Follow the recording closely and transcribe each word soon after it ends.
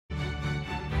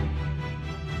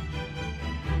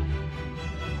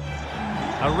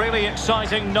A really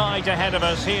exciting night ahead of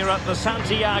us here at the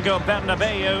Santiago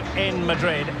Bernabeu in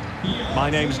Madrid.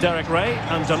 My name's Derek Ray,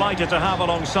 and delighted to have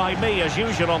alongside me, as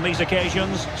usual on these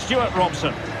occasions, Stuart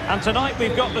Robson. And tonight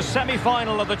we've got the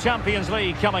semi-final of the Champions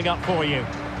League coming up for you.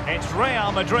 It's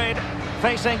Real Madrid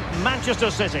facing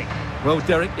Manchester City. Well,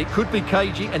 Derek, it could be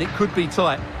cagey and it could be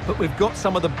tight, but we've got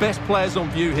some of the best players on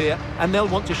view here, and they'll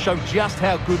want to show just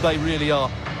how good they really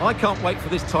are. I can't wait for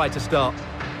this tie to start.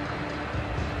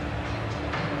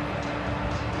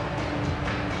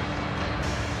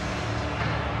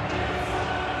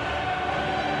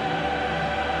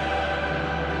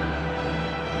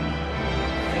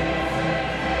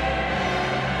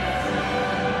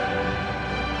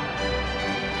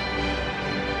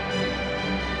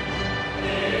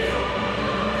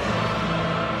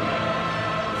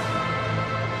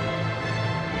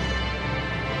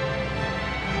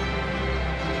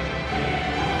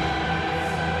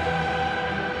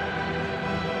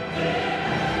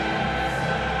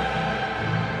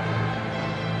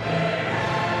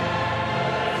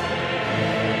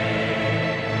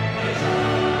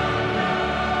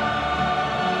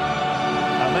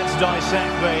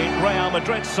 Dissect the Real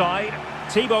Madrid side.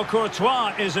 Thibaut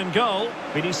Courtois is in goal.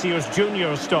 Vinicius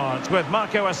Junior starts with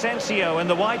Marco Asensio in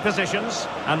the wide positions.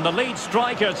 And the lead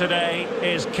striker today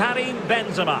is Karim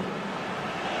Benzema.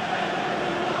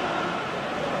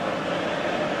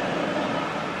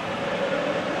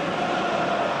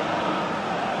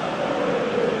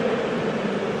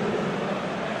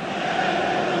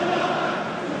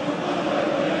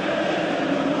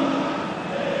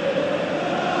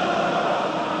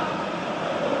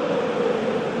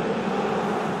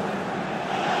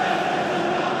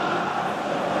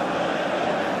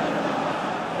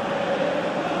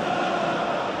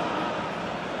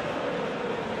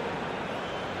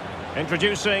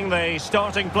 Introducing the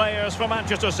starting players for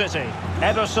Manchester City.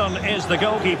 Ederson is the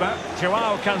goalkeeper.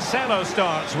 Joao Cancelo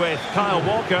starts with Kyle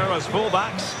Walker as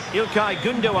fullbacks. İlkay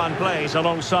Gündoğan plays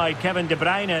alongside Kevin De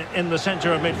Bruyne in the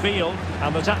centre of midfield.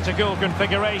 And the tactical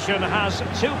configuration has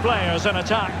two players in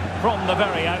attack from the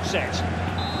very outset.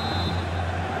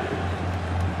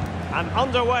 And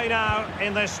underway now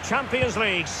in this Champions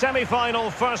League semi-final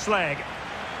first leg.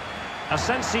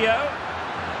 Asensio.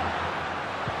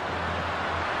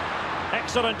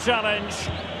 Excellent challenge.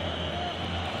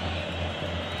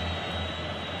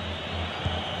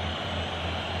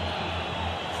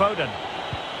 Foden.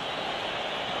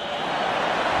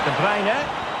 De Bruyne.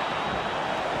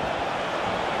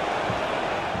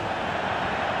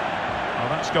 Well,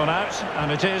 that's gone out,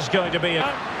 and it is going to be a...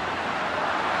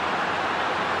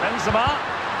 Benzema.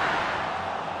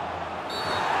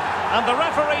 And the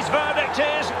referee's verdict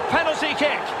is penalty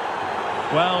kick.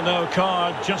 Well, no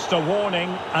card, just a warning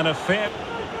and a fair...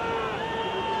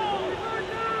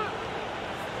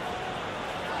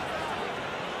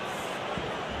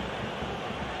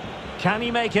 Can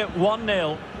he make it 1-0? And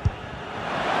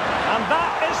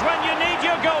that is when you need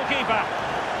your goalkeeper.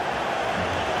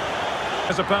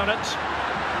 His opponent.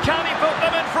 Can he put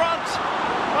them in front?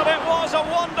 Well, it was a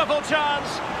wonderful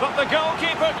chance, but the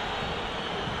goalkeeper...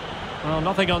 Well,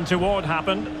 nothing untoward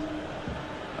happened.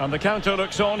 And the counter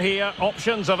looks on here,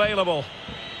 options available.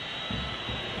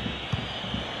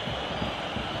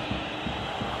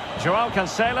 Joao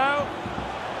Cancelo.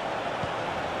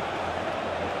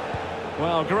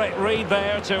 Well, great read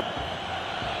there to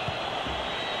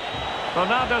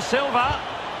Bernardo Silva.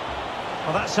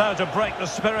 Well, that's how to break the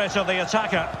spirit of the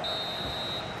attacker.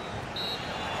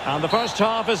 And the first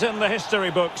half is in the history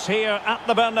books here at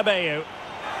the Bernabeu.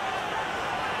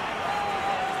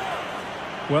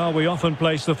 Well, we often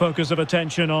place the focus of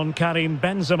attention on Karim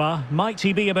Benzema. Might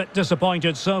he be a bit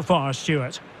disappointed so far,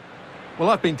 Stuart? Well,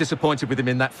 I've been disappointed with him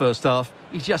in that first half.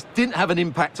 He just didn't have an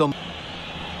impact on...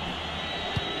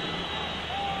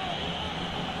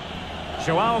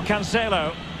 Joao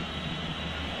Cancelo.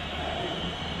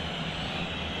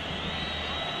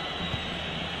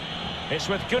 It's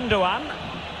with Gündoğan.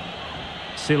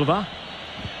 Silva.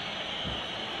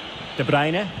 De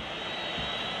Bruyne.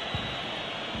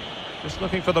 Just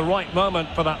looking for the right moment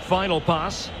for that final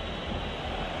pass.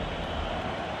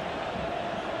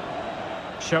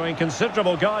 Showing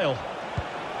considerable guile.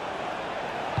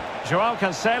 Joao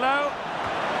Cancelo.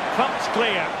 Thumped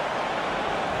clear.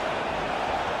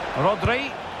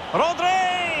 Rodri.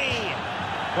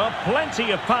 Well,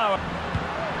 plenty of power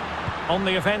on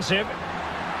the offensive.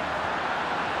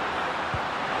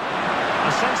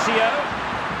 Asensio.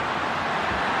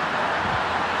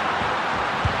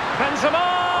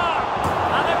 Benzema.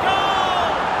 And a goal!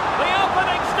 The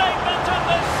opening statement of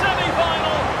the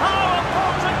semi-final. How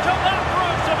important could that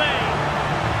prove to be?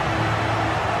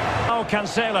 Oh,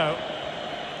 Cancelo.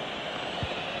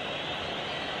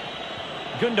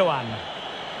 Gundogan.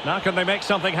 Now can they make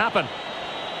something happen?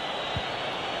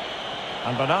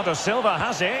 And Bernardo Silva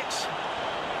has it.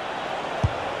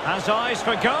 Has eyes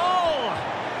for goal.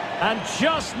 And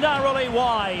just narrowly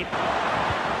wide.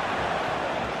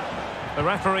 The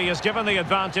referee has given the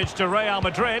advantage to Real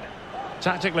Madrid.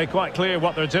 Tactically quite clear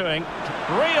what they're doing.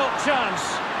 Real chance.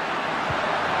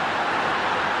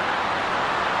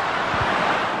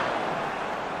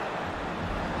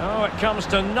 Oh, it comes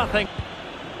to nothing.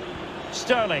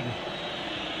 Sterling.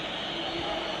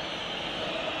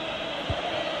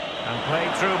 And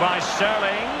played through by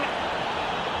Sterling.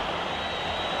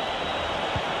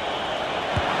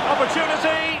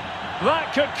 Opportunity.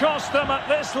 That could cost them at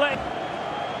this late.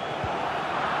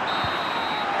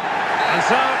 And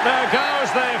so there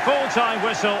goes the full-time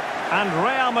whistle. And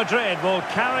Real Madrid will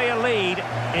carry a lead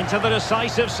into the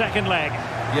decisive second leg.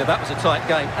 Yeah, that was a tight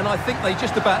game, and I think they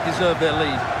just about deserve their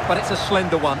lead. But it's a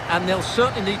slender one, and they'll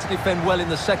certainly need to defend well in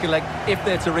the second leg if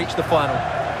they're to reach the final.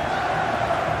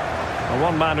 Well,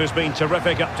 one man who's been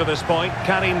terrific up to this point,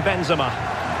 Karim Benzema.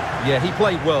 Yeah, he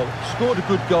played well, scored a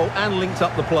good goal and linked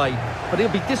up the play. But he'll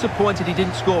be disappointed he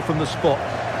didn't score from the spot.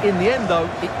 In the end, though,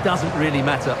 it doesn't really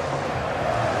matter.